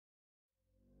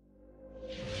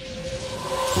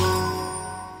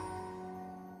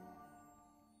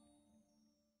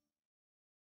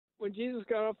when Jesus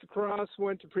got off the cross,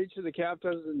 went to preach to the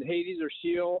captives in Hades or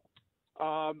Sheol,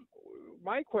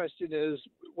 my question is,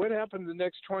 what happened to the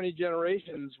next 20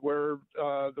 generations where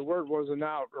the word wasn't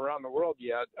out around the world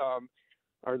yet?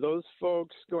 Are those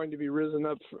folks going to be risen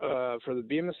up for the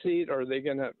Bema seat? Or are they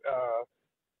going to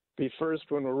be first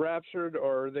when we're raptured?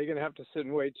 Or are they going to have to sit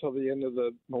and wait till the end of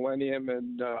the millennium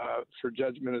and for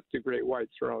judgment at the great white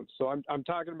throne? So I'm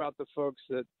talking about the folks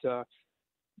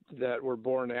that were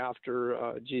born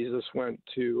after Jesus went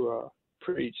to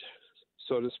preach,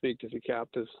 so to speak, to the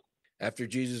captives. After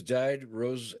Jesus died,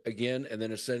 rose again, and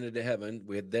then ascended to heaven,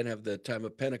 we then have the time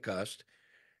of Pentecost,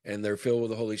 and they're filled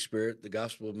with the Holy Spirit. The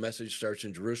gospel message starts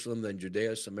in Jerusalem, then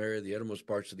Judea, Samaria, the uttermost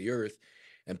parts of the earth,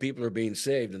 and people are being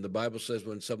saved. And the Bible says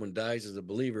when someone dies as a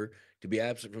believer, to be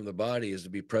absent from the body is to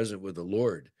be present with the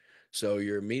Lord. So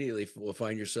you immediately will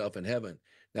find yourself in heaven.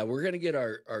 Now, we're going to get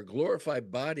our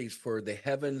glorified bodies for the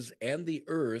heavens and the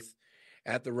earth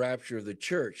at the rapture of the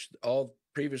church. All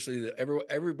previously,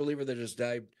 every believer that has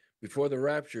died before the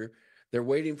rapture, they're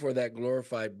waiting for that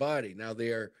glorified body. Now,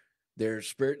 their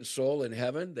spirit and soul in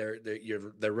heaven,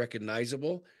 they're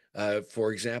recognizable.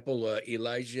 For example,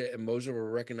 Elijah and Moses were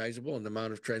recognizable in the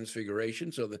Mount of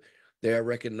Transfiguration, so that they are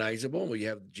recognizable. We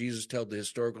have Jesus tell the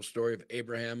historical story of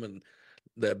Abraham and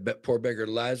the poor beggar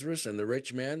Lazarus and the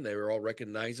rich man. They were all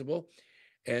recognizable.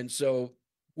 And so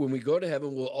when we go to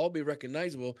heaven, we'll all be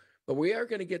recognizable, but we are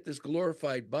going to get this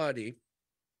glorified body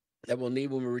that we'll need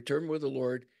when we return with the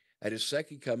Lord at his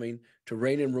second coming to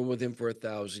reign and rule with him for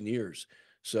 1,000 years.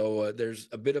 So there's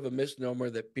a bit of a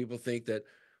misnomer that people think that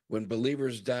when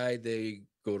believers die, they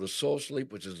go to soul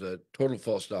sleep, which is a total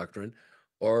false doctrine,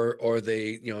 or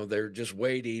they're just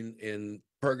waiting in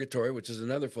purgatory, which is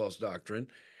another false doctrine,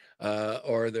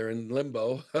 or they're in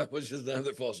limbo, which is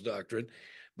another false doctrine.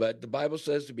 But the Bible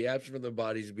says to be absent from the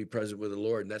body is to be present with the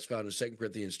Lord, and that's found in 2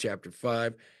 Corinthians chapter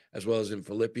 5, as well as in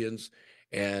Philippians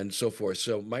and so forth.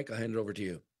 So, Mike, I'll hand it over to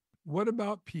you. What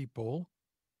about people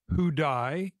who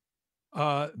die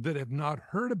that have not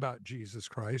heard about Jesus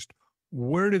Christ?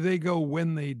 Where do they go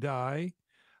when they die?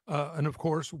 And of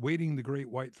course, waiting the great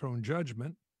white throne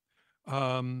judgment.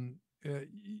 The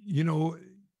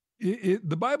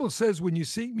Bible says, when you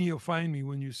seek me, you'll find me,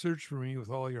 when you search for me with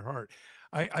all your heart.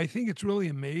 I think it's really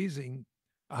amazing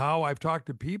how I've talked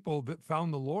to people that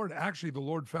found the Lord. Actually, the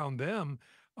Lord found them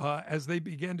as they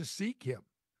began to seek him.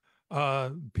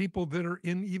 People that are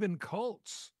in even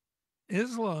cults,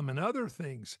 Islam and other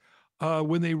things,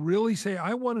 when they really say,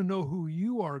 I want to know who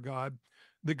you are, God,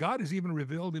 that God has even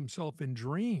revealed himself in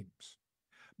dreams.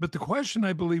 But the question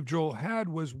I believe Joel had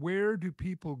was, where do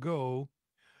people go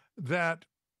that,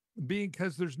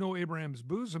 because there's no Abraham's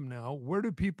bosom now, where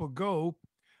do people go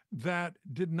that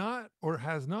did not or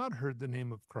has not heard the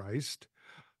name of Christ?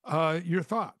 Your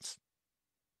thoughts?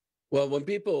 Well, when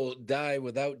people die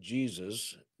without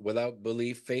Jesus, without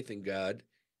belief, faith in God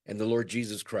and the Lord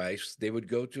Jesus Christ, they would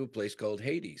go to a place called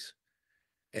Hades.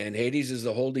 And Hades is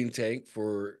the holding tank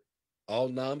for all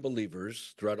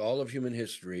non-believers throughout all of human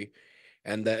history.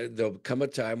 And that there'll come a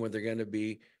time when they're going to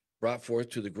be brought forth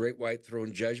to the great white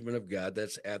throne judgment of God.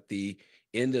 That's at the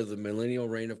end of the millennial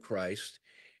reign of Christ.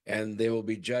 And they will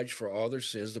be judged for all their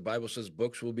sins. The Bible says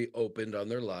books will be opened on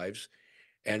their lives.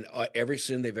 And every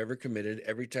sin they've ever committed,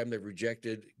 every time they've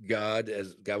rejected God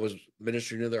as God was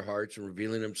ministering to their hearts and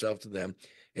revealing himself to them,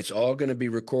 it's all going to be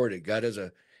recorded. God has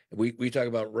we talk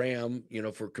about RAM,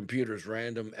 for computers,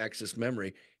 random access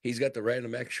memory. He's got the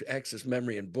random access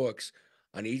memory in books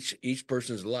on each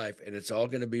person's life, and it's all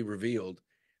going to be revealed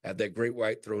at that great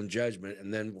white throne judgment.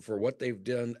 And then for what they've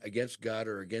done against God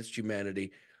or against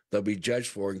humanity, they'll be judged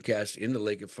for and cast in the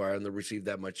lake of fire, and they'll receive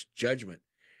that much judgment.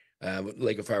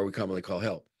 Lake of fire we commonly call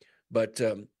hell. But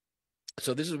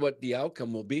so this is what the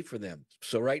outcome will be for them.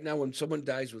 So right now, when someone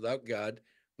dies without God,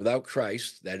 without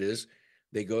Christ, that is,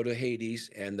 they go to Hades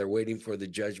and they're waiting for the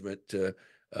judgment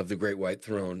of the great white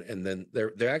throne. And then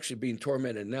they're actually being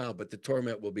tormented now, but the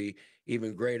torment will be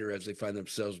even greater as they find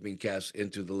themselves being cast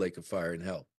into the lake of fire in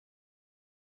hell.